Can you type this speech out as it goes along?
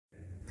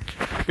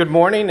Good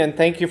morning, and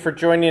thank you for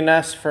joining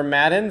us for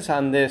Matins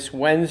on this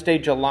Wednesday,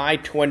 July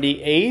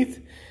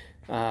 28th.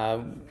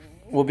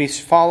 We'll be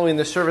following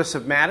the service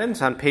of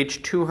Matins on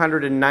page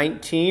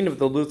 219 of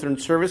the Lutheran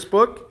Service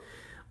Book.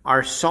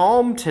 Our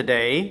psalm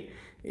today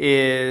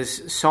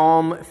is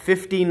Psalm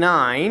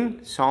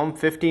 59,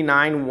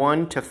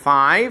 1 to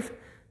 5,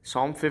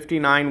 Psalm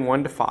 59,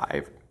 1 to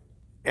 5.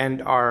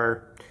 And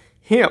our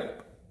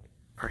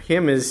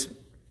hymn is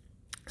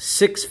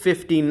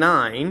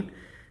 659,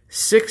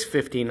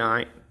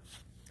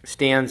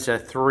 stanza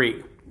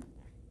 3.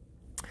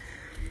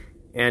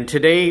 And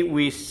today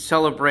we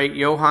celebrate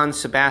Johann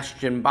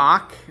Sebastian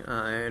Bach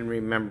and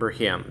remember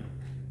him.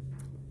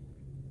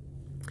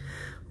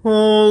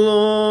 O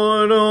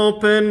Lord,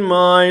 open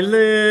my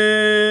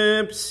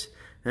lips,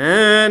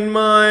 and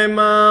my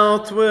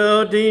mouth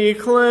will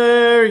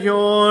declare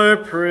your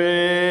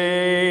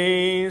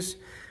praise.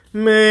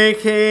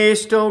 Make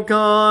haste, O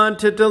God,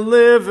 to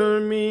deliver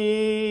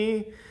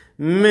me.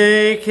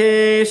 Make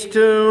haste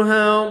to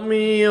help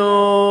me,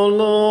 O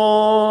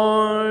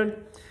Lord.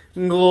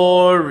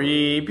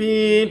 Glory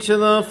be to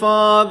the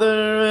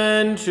Father,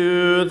 and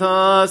to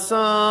the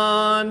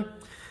Son,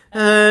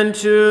 and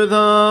to the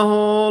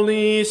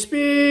Holy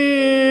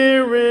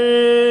Spirit,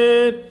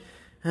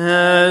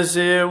 as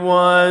it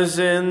was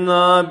in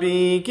the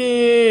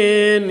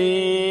beginning,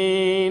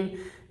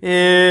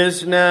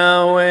 is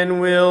now, and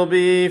will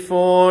be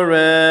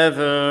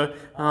forever.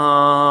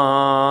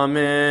 Amen.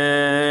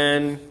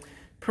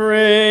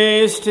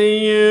 Praise to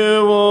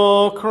you,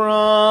 O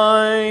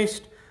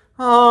Christ.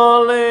 Alleluia.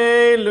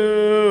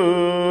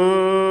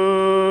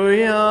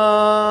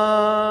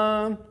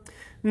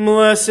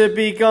 Blessed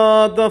be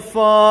God the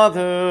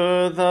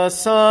Father, the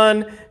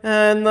Son,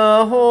 and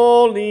the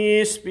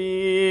Holy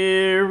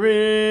Spirit.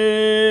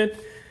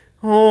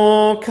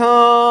 O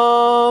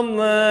come,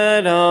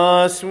 let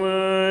us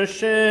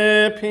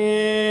worship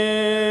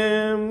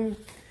him.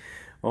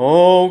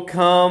 O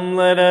come,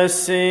 let us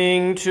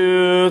sing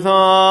to the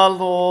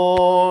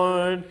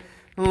Lord.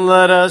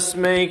 Let us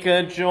make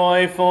a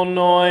joyful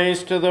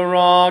noise to the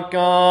rock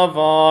of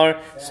our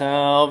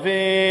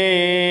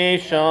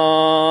salvation.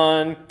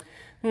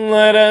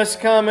 Let us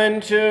come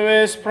into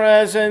his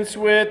presence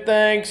with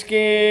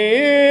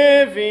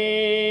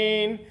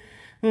thanksgiving.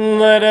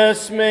 Let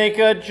us make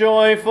a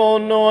joyful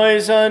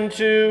noise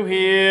unto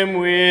him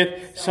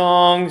with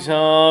songs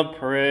of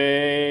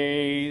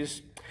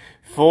praise.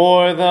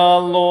 For the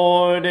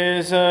Lord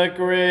is a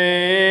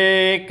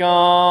great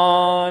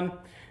God,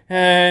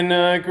 and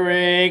a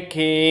great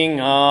King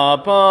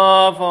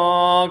above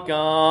all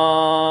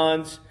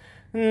gods.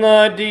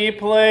 The deep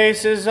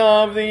places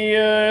of the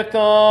earth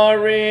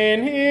are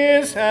in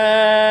his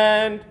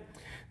hand.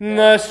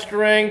 The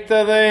strength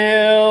of the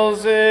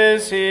hills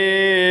is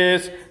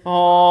his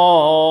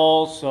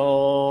also.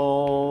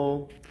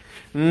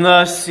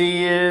 The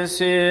sea is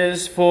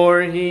his,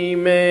 for he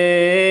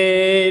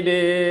made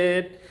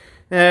it,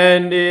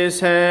 and his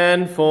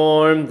hand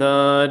formed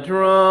the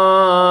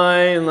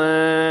dry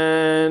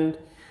land.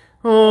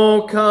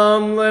 O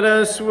come, let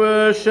us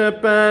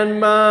worship and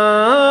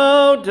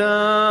bow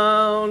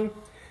down.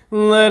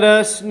 Let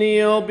us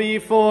kneel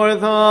before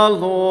the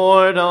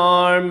Lord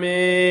our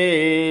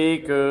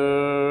Maker.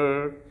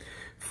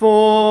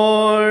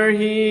 For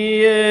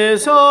he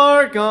is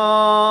our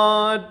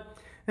God,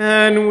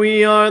 and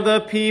we are the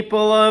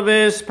people of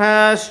his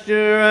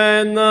pasture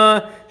and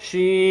the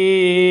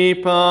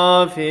sheep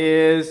of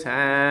his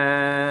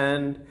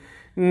hand.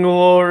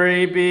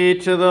 Glory be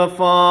to the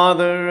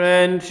Father,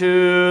 and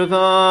to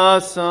the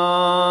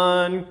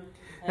Son,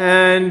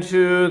 and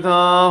to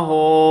the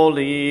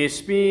Holy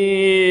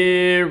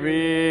Spirit,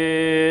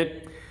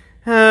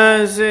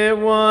 as it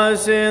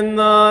was in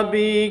the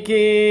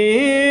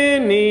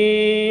beginning,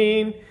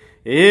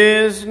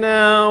 is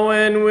now,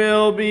 and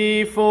will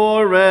be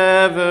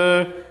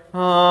forever.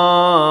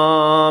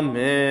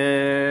 Amen.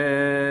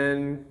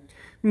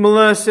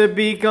 Blessed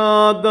be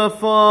God the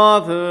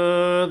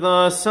Father,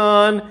 the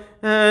Son,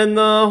 and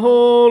the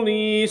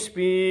Holy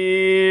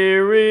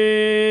Spirit.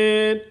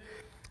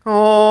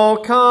 Oh,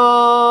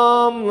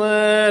 come,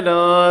 let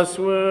us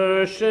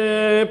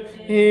worship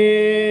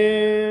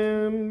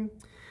him.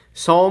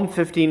 Psalm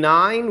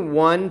 59,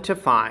 1 to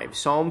 5.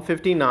 Psalm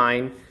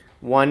 59,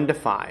 1 to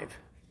 5.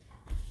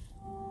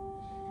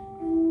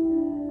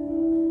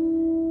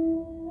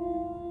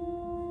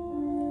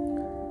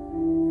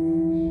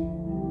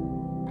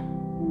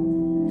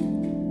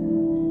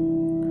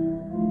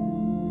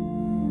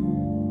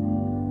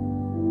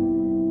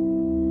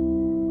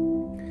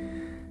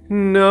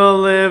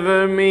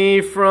 Deliver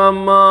me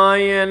from my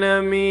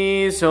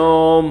enemies,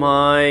 O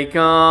my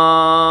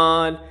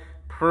God.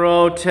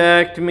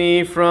 Protect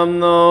me from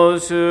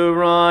those who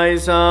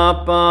rise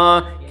up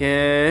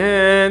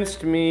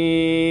against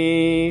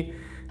me.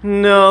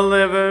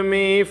 Deliver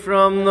me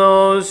from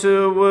those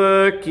who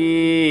work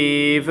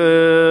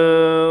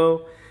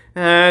evil,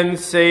 and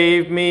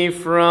save me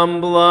from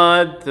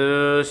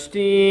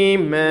bloodthirsty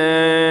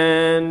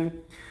men.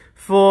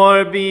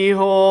 For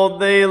behold,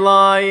 they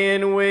lie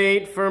in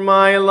wait for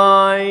my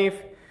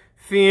life.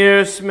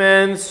 Fierce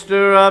men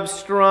stir up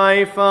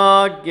strife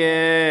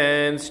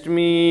against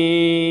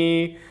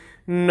me.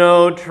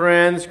 No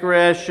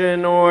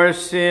transgression or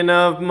sin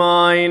of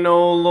mine,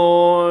 O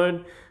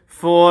Lord,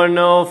 for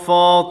no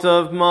fault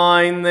of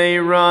mine they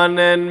run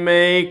and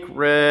make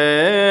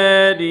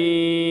ready.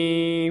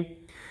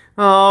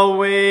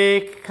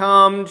 Awake,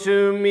 come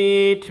to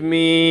meet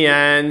me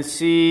and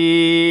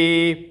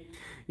see.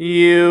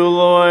 You,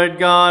 Lord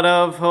God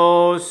of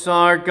hosts,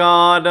 are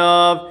God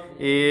of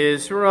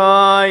Israel.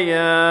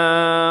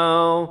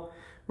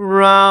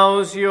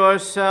 Rouse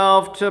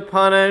yourself to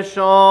punish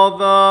all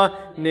the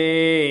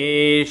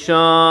nations.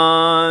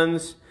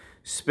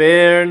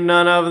 Spare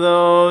none of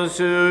those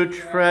who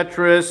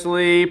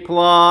treacherously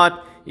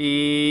plot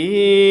evil.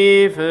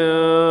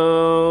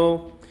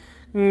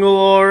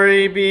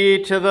 Glory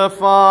be to the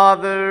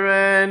Father,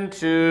 and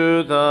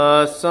to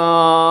the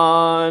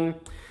Son,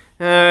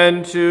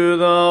 and to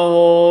the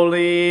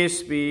Holy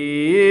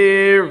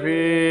Spirit,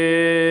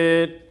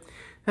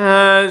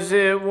 as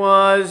it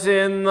was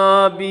in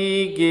the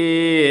beginning,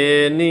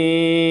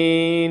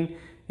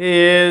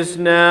 is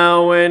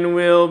now, and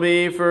will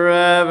be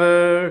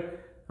forever.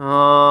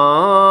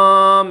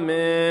 Amen.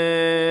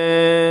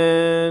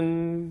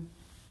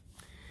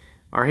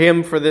 Our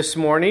hymn for this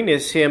morning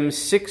is hymn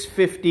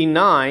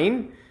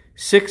 659,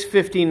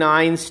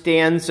 659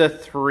 stanza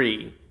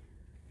 3.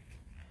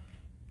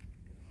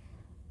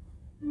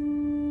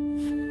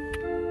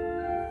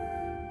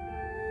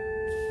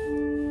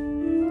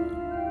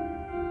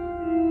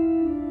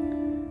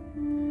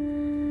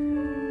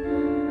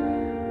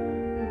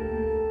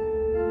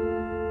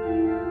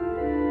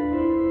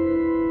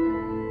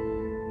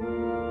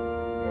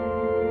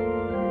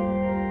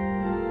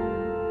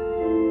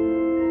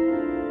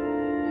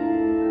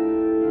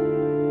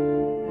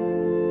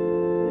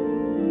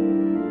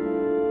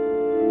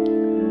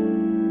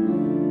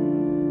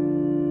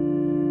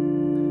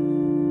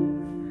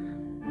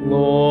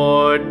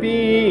 Lord,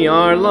 be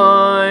our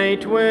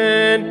light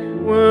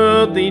when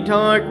worldly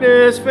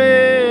darkness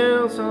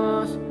fails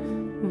us.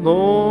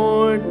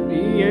 Lord,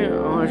 be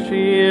our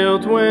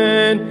shield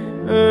when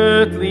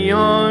earthly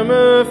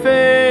armor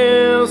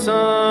fails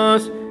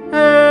us.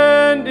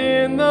 And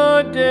in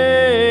the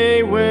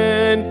day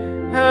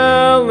when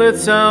hell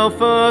itself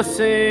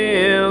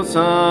assails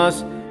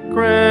us,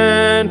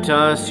 grant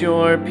us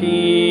your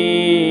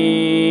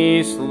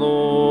peace,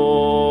 Lord.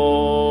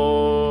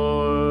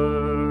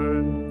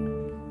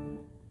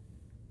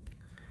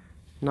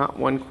 Not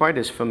one quite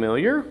as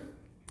familiar.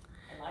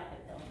 I like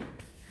it though.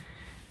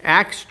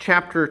 Acts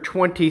chapter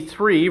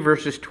 23,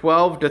 verses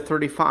 12 to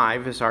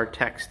 35 is our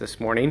text this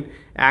morning.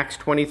 Acts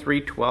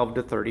 23, 12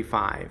 to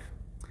 35.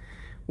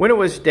 When it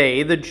was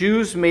day, the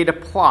Jews made a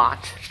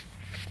plot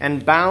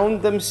and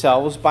bound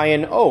themselves by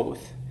an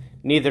oath,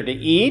 neither to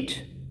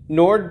eat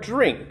nor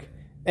drink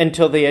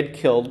until they had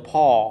killed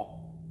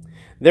Paul.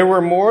 There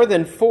were more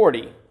than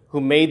 40 who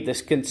made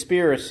this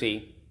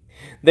conspiracy.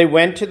 They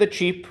went to the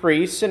chief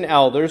priests and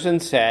elders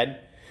and said,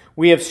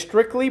 "We have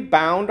strictly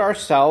bound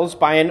ourselves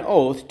by an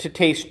oath to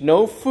taste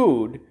no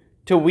food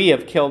till we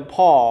have killed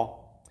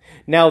Paul.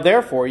 Now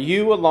therefore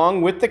you,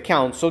 along with the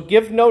council,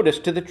 give notice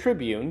to the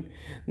tribune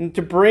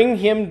to bring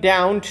him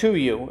down to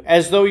you,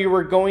 as though you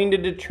were going to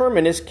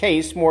determine his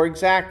case more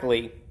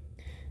exactly.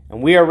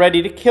 And we are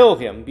ready to kill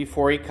him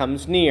before he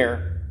comes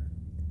near."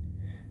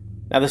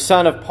 Now the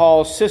son of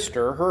Paul's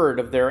sister heard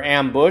of their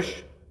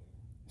ambush,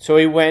 so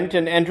he went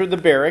and entered the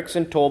barracks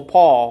and told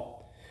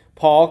Paul.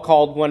 Paul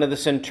called one of the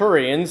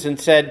centurions and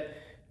said,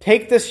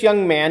 "Take this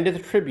young man to the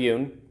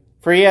tribune,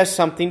 for he has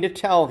something to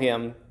tell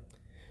him."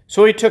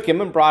 So he took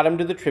him and brought him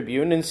to the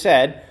tribune and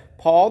said,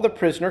 "Paul the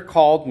prisoner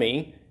called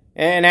me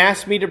and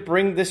asked me to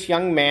bring this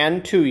young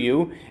man to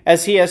you,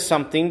 as he has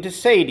something to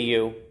say to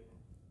you."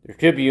 The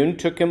tribune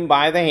took him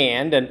by the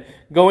hand and,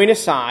 going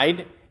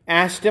aside,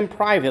 asked him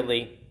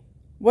privately,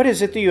 "What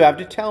is it that you have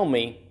to tell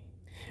me?"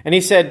 And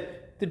he said,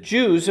 "The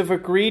Jews have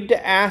agreed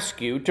to ask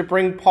you to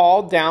bring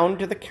Paul down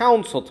to the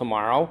council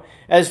tomorrow,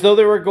 as though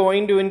they were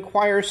going to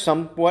inquire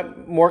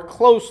somewhat more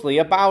closely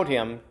about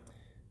him.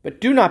 But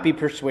do not be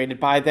persuaded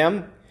by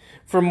them,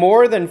 for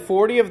more than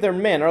 40 of their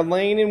men are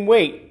laying in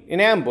wait,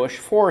 in ambush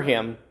for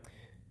him,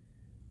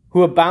 who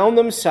have bound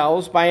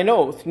themselves by an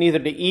oath neither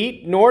to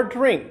eat nor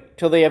drink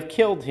till they have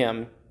killed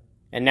him.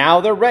 And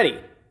now they're ready,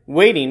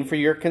 waiting for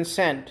your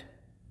consent."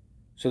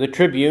 So the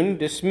tribune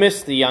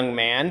dismissed the young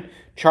man,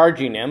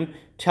 charging him,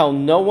 "Tell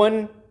no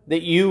one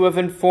that you have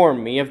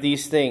informed me of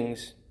these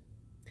things."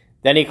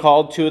 Then he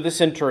called 2 of the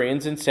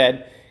centurions and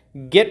said,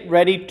 "Get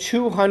ready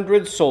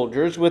 200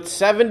 soldiers with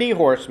 70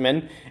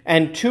 horsemen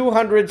and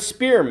 200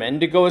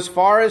 spearmen to go as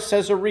far as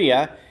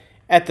Caesarea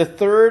at the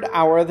 3rd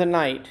hour of the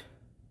night.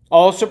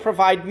 Also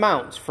provide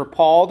mounts for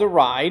Paul to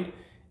ride,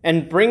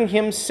 and bring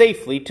him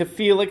safely to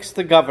Felix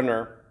the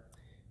governor."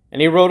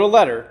 And he wrote a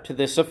letter to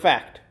this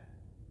effect: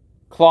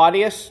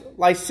 "Claudius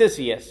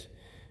Lysias,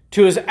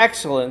 to His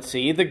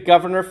Excellency the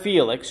Governor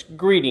Felix,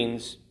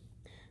 greetings.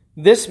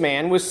 This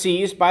man was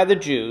seized by the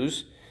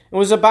Jews and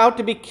was about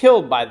to be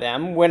killed by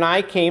them when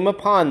I came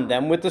upon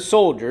them with the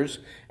soldiers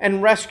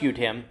and rescued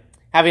him.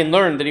 having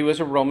learned that he was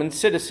a Roman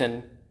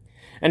citizen.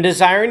 And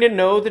desiring to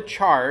know the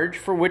charge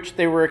for which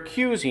they were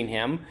accusing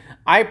him,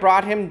 I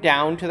brought him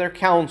down to their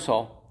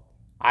council.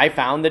 I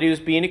found that he was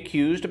being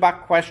accused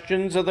about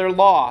questions of their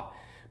law,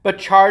 but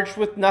charged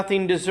with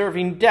nothing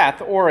deserving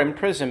death or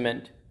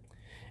imprisonment.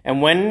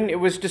 And when it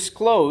was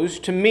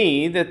disclosed to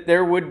me that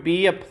there would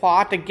be a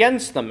plot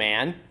against the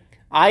man,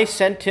 I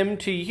sent him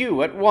to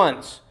you at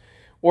once,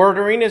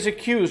 ordering his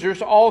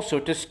accusers also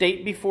to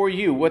state before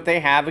you what they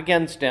have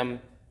against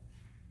him.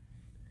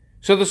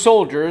 So the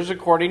soldiers,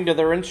 according to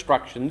their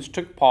instructions,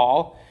 took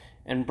Paul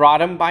and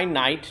brought him by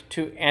night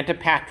to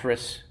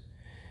Antipatris.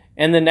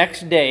 And the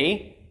next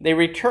day they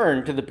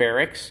returned to the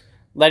barracks,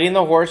 letting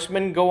the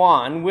horsemen go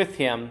on with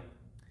him.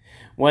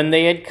 When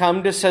they had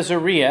come to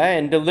Caesarea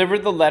and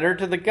delivered the letter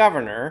to the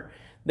governor,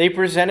 they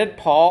presented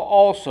Paul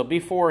also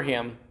before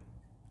him.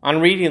 On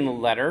reading the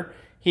letter,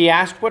 he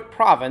asked what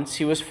province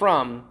he was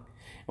from.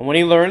 And when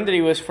he learned that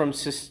he was from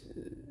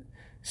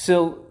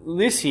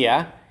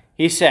Cilicia,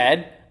 he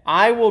said,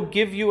 I will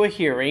give you a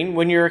hearing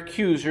when your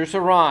accusers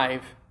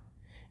arrive.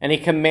 And he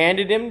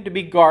commanded him to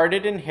be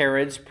guarded in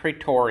Herod's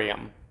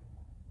praetorium.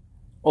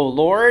 O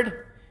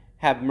Lord,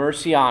 have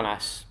mercy on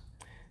us.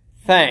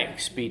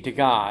 Thanks be to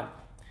God.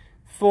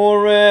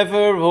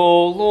 Forever,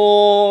 O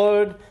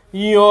Lord,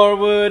 your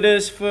word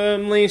is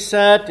firmly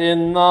set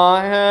in the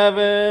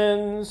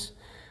heavens.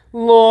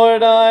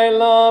 Lord, I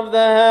love the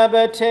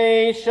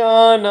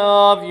habitation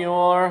of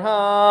your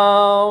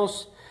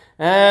house,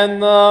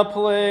 and the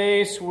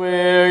place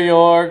where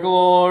your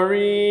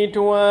glory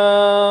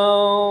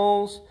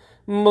dwells.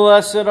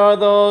 Blessed are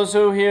those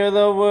who hear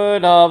the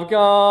word of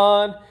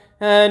God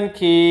and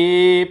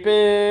keep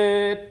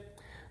it.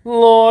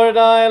 Lord,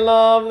 I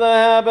love the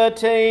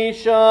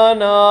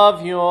habitation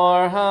of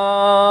your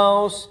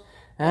house,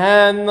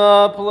 and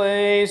the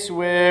place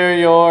where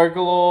your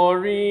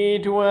glory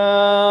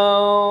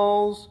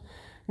dwells.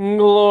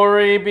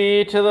 Glory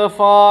be to the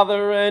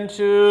Father, and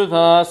to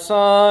the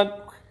Son,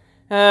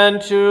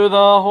 and to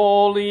the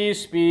Holy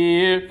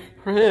Spirit.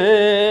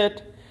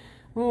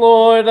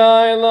 Lord,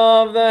 I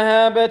love the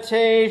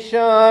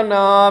habitation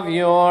of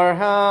your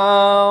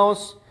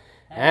house,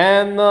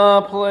 and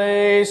the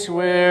place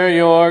where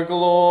your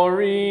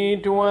glory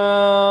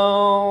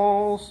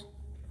dwells.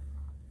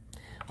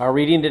 Our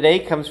reading today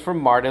comes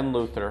from Martin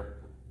Luther.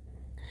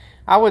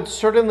 I would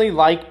certainly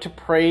like to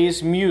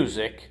praise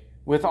music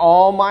with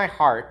all my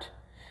heart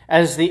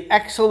as the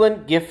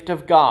excellent gift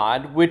of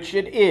God which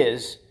it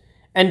is,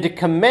 and to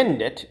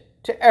commend it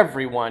to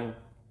everyone.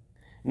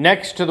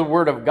 Next to the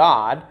Word of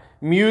God,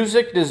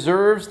 music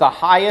deserves the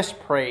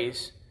highest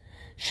praise.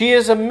 She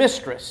is a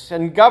mistress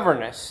and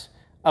governess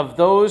of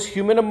those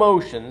human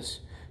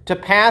emotions to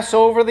pass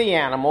over the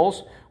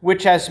animals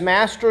which as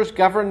masters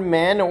govern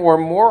men or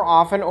more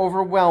often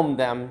overwhelm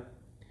them.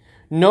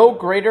 No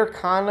greater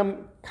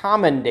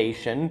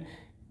commendation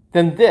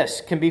than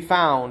this can be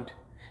found,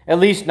 at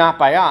least not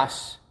by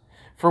us.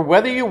 For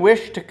whether you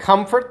wish to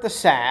comfort the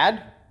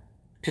sad,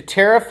 to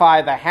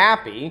terrify the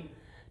happy,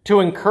 to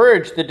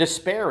encourage the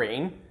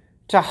despairing,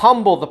 to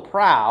humble the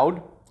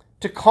proud,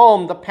 to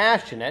calm the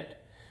passionate,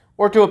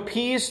 or to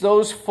appease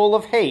those full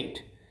of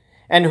hate,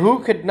 and who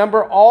could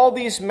number all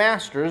these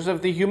masters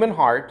of the human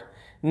heart,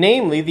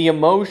 namely the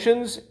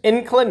emotions,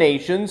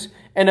 inclinations,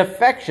 and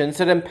affections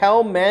that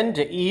impel men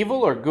to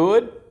evil or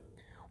good?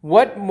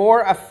 What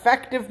more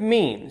effective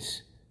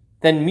means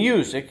than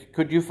music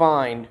could you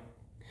find?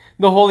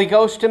 The Holy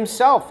Ghost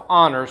himself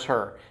honors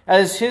her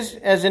as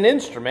an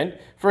instrument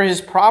for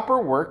his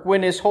proper work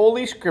when his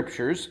holy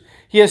scriptures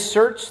he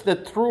asserts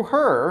that through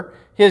her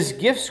his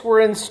gifts were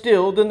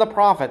instilled in the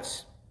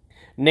prophets,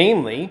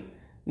 namely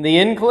the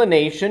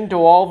inclination to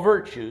all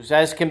virtues,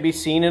 as can be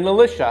seen in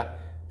Elisha,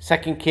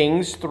 2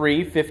 Kings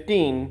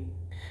 3:15.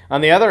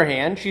 On the other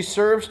hand, she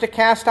serves to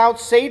cast out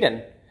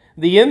Satan,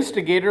 the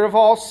instigator of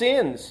all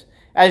sins,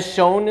 as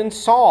shown in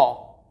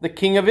Saul, the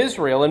king of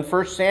Israel, in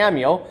 1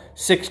 Samuel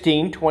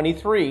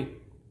 16:23.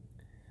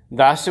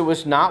 Thus it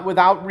was not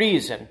without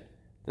reason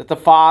that the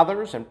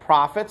fathers and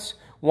prophets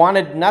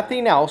wanted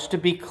nothing else to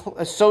be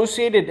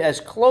associated as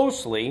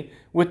closely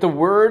with the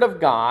Word of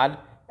God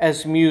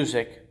as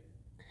music.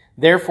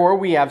 Therefore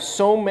we have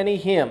so many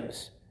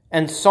hymns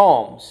and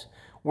psalms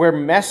where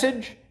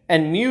message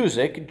and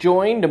music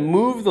join to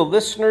move the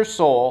listener's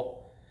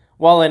soul,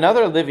 while in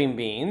other living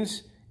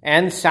beings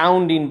and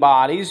sounding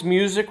bodies,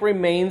 music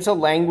remains a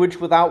language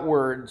without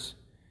words.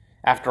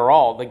 After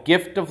all, the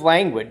gift of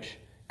language,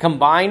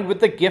 combined with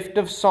the gift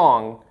of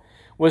song,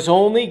 was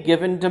only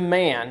given to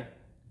man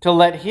to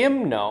let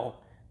him know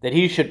that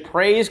he should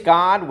praise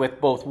God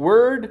with both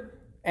word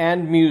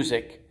and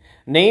music,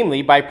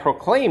 namely by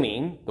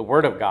proclaiming the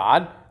word of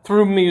God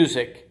through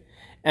music,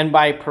 and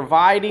by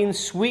providing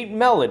sweet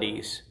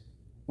melodies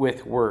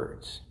with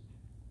words.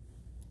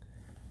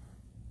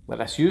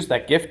 Let us use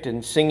that gift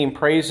in singing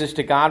praises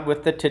to God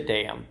with the Te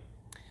Deum.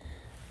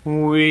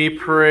 We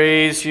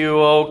praise you,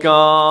 O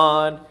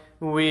God.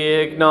 We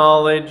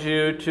acknowledge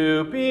you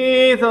to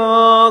be the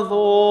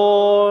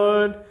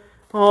Lord.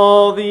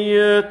 All the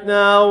earth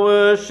now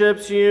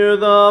worships you,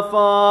 the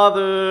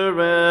Father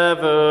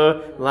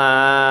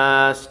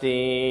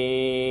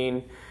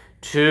everlasting.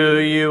 To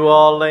you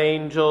all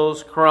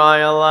angels cry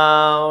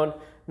aloud,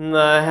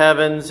 the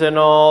heavens and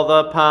all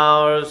the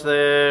powers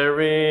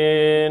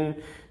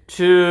therein.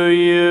 To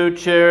you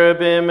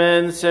cherubim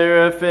and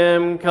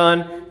seraphim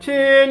continually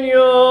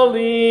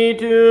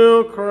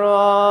do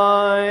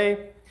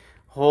cry,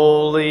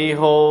 Holy,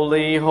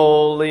 holy,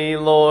 holy,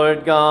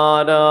 Lord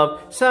God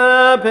of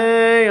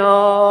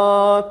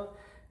Sabaoth.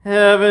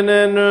 Heaven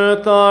and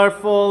earth are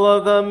full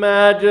of the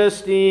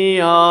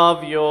majesty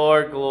of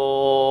your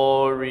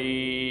glory.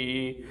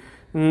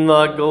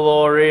 The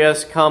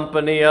glorious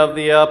company of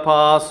the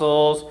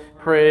apostles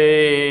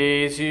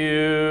praise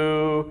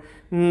you.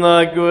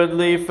 The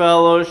goodly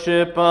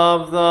fellowship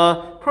of the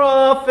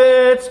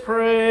prophets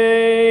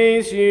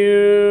praise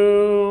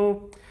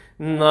you.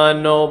 The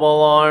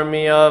noble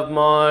army of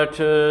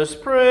martyrs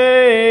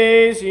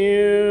praise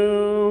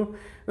you.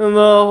 The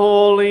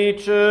holy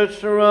church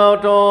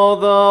throughout all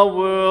the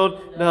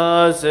world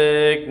does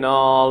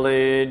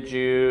acknowledge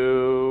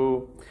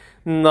you.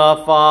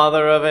 The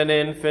Father of an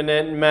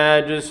infinite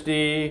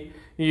majesty,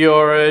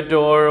 your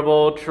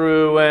adorable,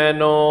 true,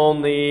 and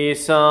only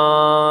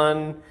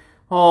Son,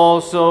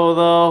 also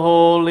the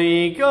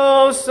Holy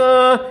Ghost,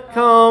 the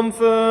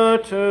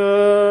Comforter.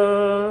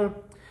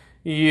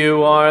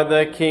 You are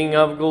the King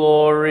of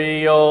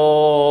glory,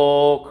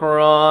 O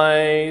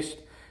Christ.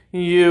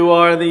 You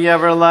are the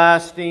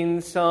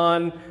everlasting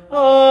Son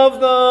of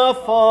the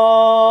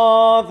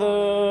Father.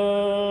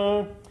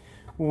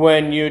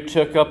 When you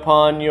took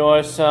upon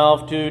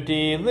yourself to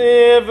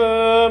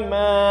deliver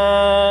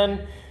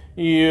man,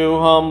 you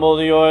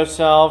humbled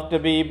yourself to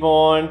be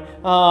born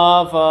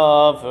of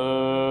a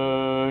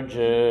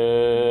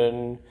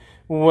virgin.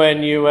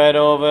 When you had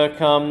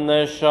overcome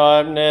the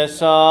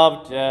sharpness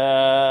of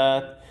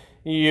death,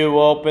 you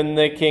opened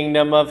the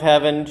kingdom of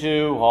heaven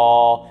to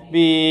all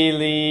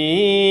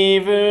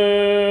believers.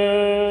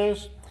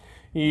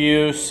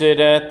 You sit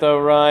at the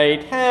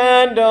right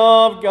hand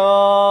of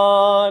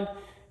God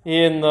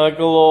in the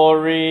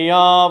glory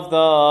of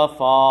the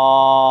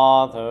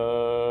Father.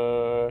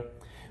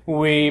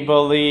 We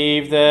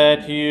believe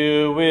that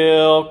you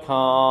will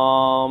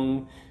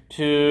come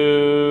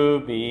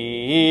to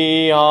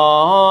be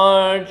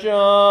our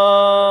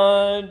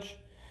judge.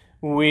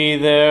 We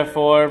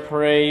therefore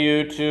pray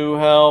you to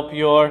help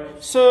your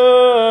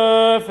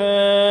servants,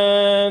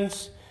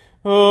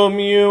 whom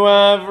you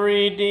have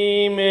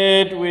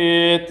redeemed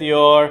with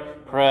your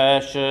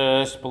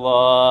precious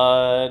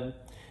blood.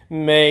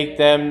 Make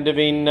them to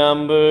be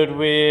numbered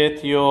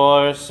with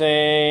your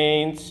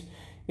saints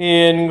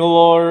in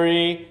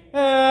glory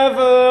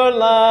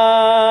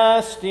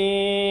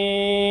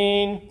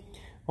everlasting.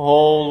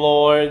 O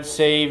Lord,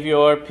 save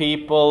your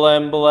people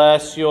and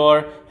bless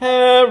your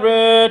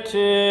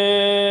heritage.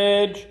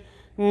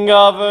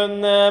 Govern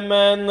them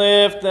and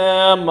lift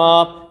them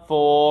up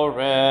forever.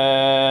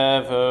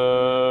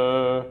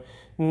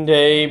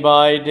 Day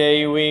by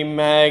day we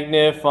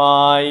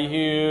magnify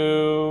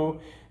you,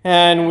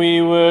 and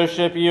we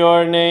worship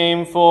your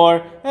name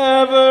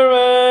forever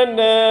and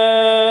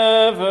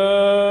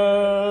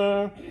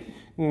ever.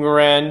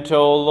 Grant,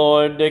 O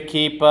Lord, to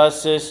keep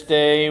us this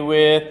day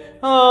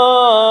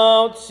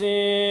without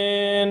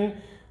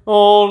sin.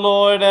 O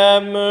Lord,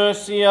 have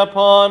mercy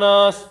upon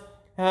us.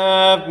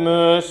 Have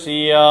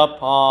mercy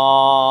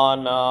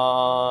upon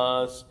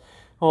us.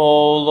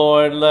 O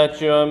Lord,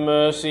 let your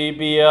mercy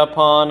be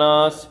upon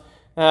us,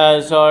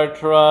 as our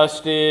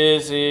trust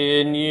is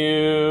in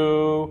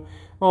you.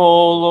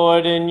 O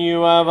Lord, in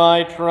you have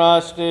I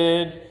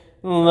trusted.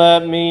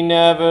 Let me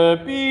never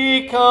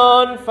be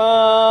confounded.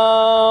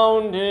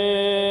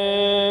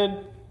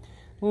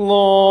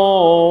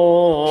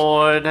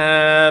 Lord,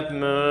 have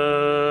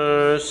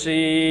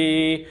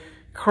mercy.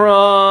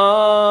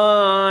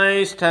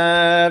 Christ,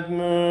 have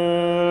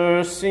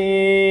mercy.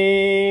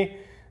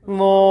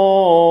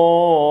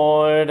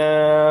 Lord,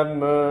 have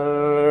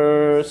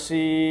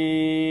mercy.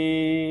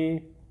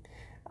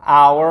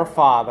 Our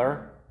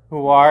Father,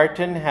 who art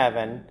in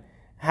heaven,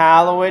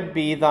 hallowed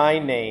be thy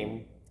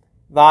name.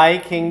 Thy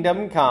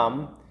kingdom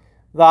come,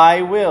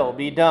 thy will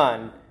be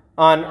done,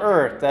 on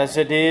earth as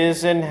it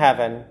is in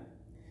heaven.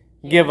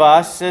 Give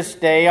us this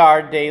day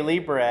our daily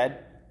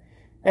bread,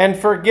 and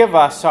forgive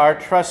us our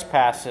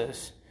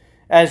trespasses,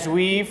 as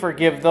we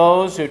forgive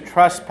those who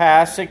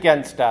trespass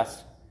against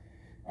us.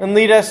 And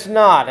lead us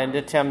not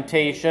into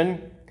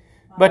temptation,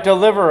 but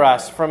deliver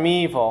us from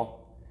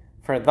evil.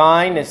 For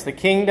thine is the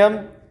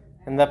kingdom,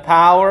 and the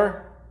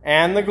power,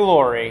 and the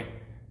glory,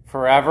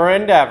 forever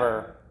and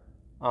ever.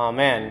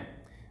 Amen.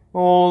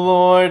 O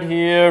Lord,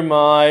 hear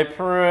my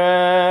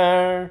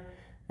prayer,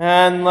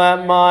 and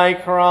let my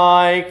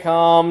cry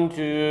come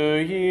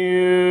to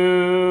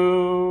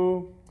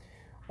you.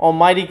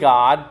 Almighty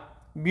God,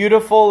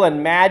 beautiful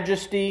in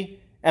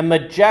majesty and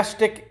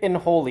majestic in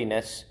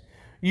holiness,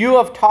 you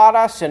have taught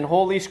us in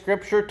Holy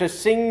Scripture to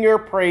sing your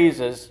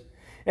praises,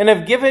 and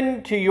have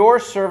given to your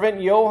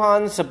servant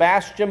Johann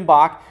Sebastian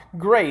Bach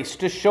grace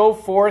to show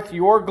forth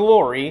your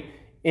glory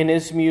in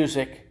his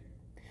music.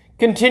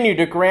 Continue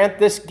to grant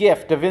this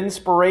gift of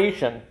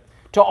inspiration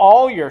to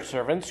all your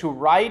servants who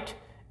write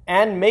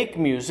and make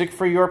music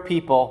for your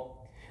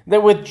people,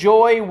 that with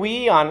joy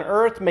we on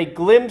earth may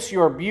glimpse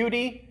your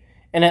beauty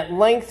and at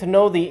length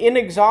know the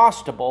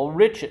inexhaustible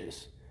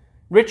richness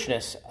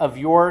of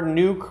your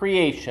new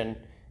creation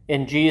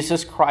in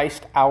Jesus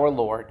Christ our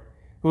Lord,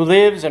 who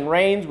lives and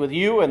reigns with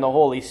you in the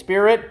Holy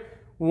Spirit,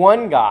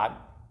 one God,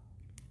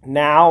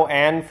 now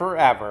and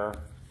forever.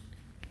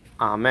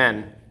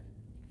 Amen.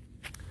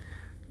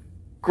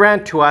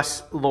 Grant to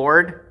us,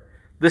 Lord,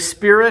 the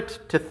Spirit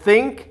to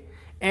think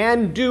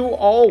and do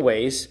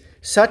always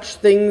such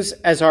things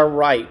as are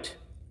right,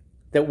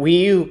 that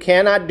we who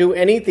cannot do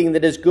anything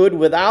that is good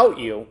without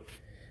you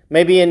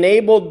may be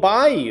enabled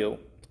by you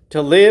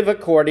to live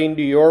according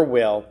to your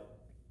will.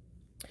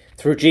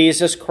 Through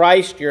Jesus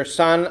Christ, your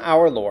Son,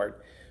 our Lord,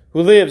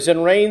 who lives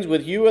and reigns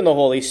with you in the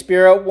Holy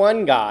Spirit,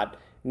 one God,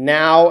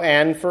 now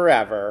and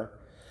forever.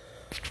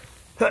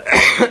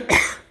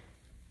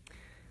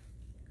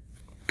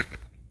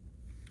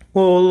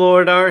 O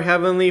Lord, our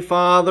heavenly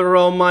Father,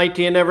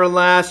 almighty and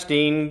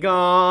everlasting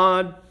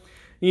God,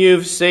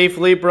 you've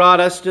safely brought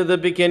us to the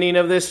beginning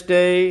of this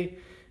day.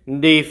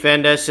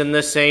 Defend us in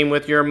the same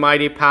with your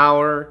mighty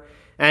power,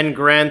 and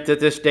grant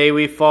that this day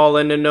we fall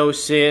into no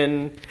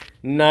sin,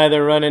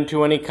 neither run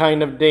into any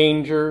kind of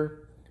danger,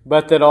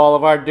 but that all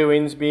of our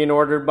doings, being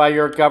ordered by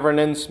your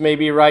governance, may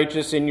be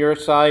righteous in your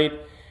sight.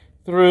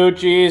 Through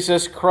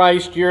Jesus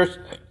Christ, your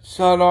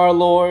Son, our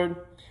Lord,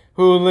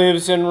 who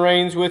lives and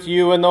reigns with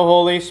you in the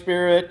Holy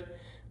Spirit,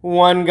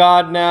 one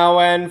God now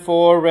and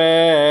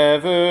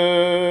forever.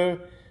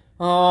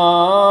 Amen.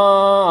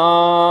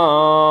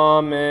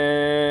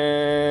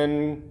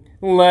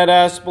 Let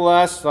us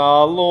bless the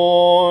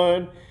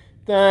Lord.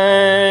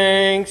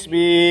 Thanks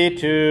be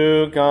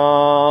to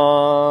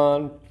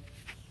God.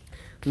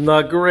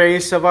 The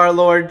grace of our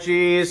Lord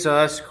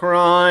Jesus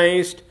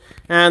Christ,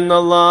 and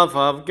the love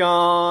of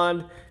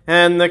God,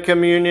 and the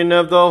communion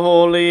of the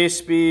Holy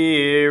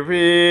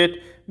Spirit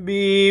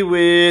be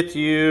with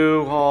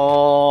you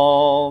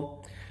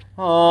all.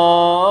 Amen.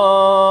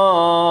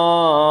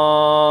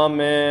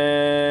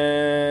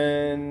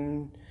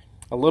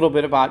 A little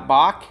bit about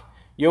Bach.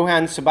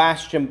 Johann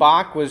Sebastian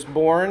Bach lived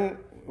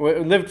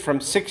from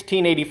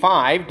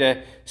 1685 to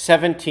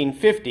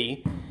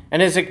 1750,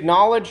 and is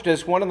acknowledged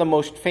as one of the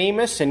most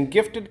famous and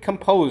gifted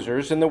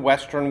composers in the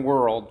Western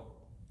world.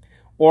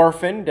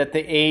 Orphaned at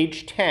the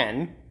age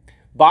 10,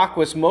 Bach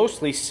was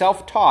mostly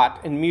self-taught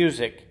in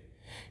music.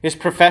 His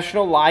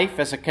professional life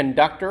as a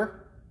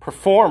conductor,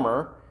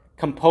 performer,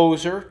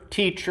 composer,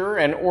 teacher,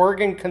 and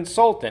organ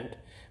consultant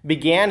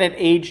began at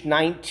age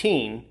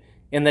 19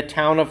 in the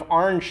town of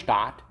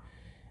Arnstadt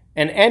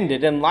and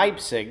ended in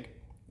Leipzig,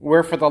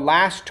 where for the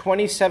last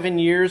 27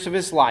 years of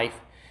his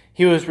life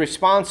he was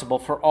responsible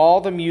for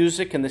all the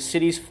music in the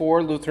city's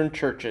 4 Lutheran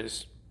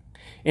churches.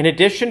 In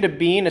addition to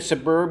being a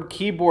superb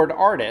keyboard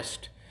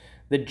artist,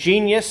 the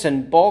genius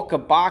and bulk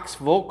of Bach's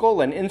vocal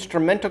and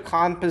instrumental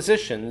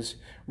compositions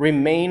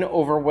remain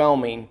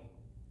overwhelming.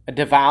 A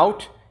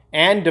devout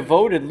and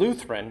devoted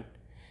Lutheran,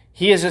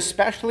 he is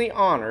especially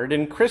honored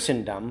in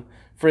Christendom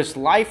for his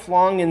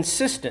lifelong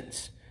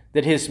insistence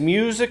that his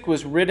music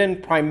was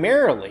written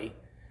primarily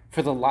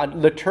for the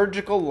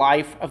liturgical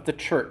life of the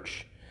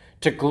church,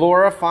 to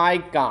glorify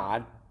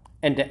God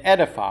and to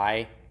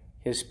edify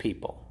his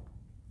people.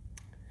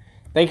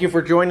 Thank you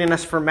for joining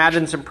us for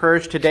Matins and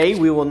Prayers today.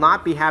 We will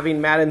not be having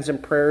Matins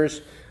and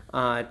Prayers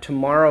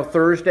tomorrow,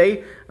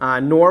 Thursday,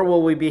 nor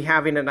will we be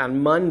having it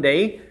on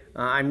Monday.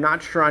 I'm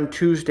not sure on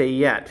Tuesday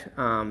yet,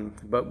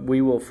 but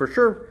we will for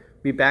sure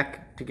be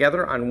back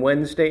together on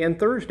Wednesday and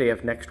Thursday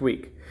of next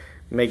week.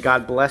 May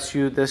God bless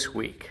you this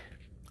week.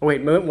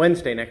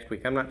 Wednesday next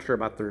week. I'm not sure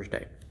about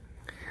Thursday.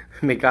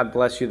 May God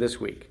bless you this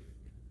week.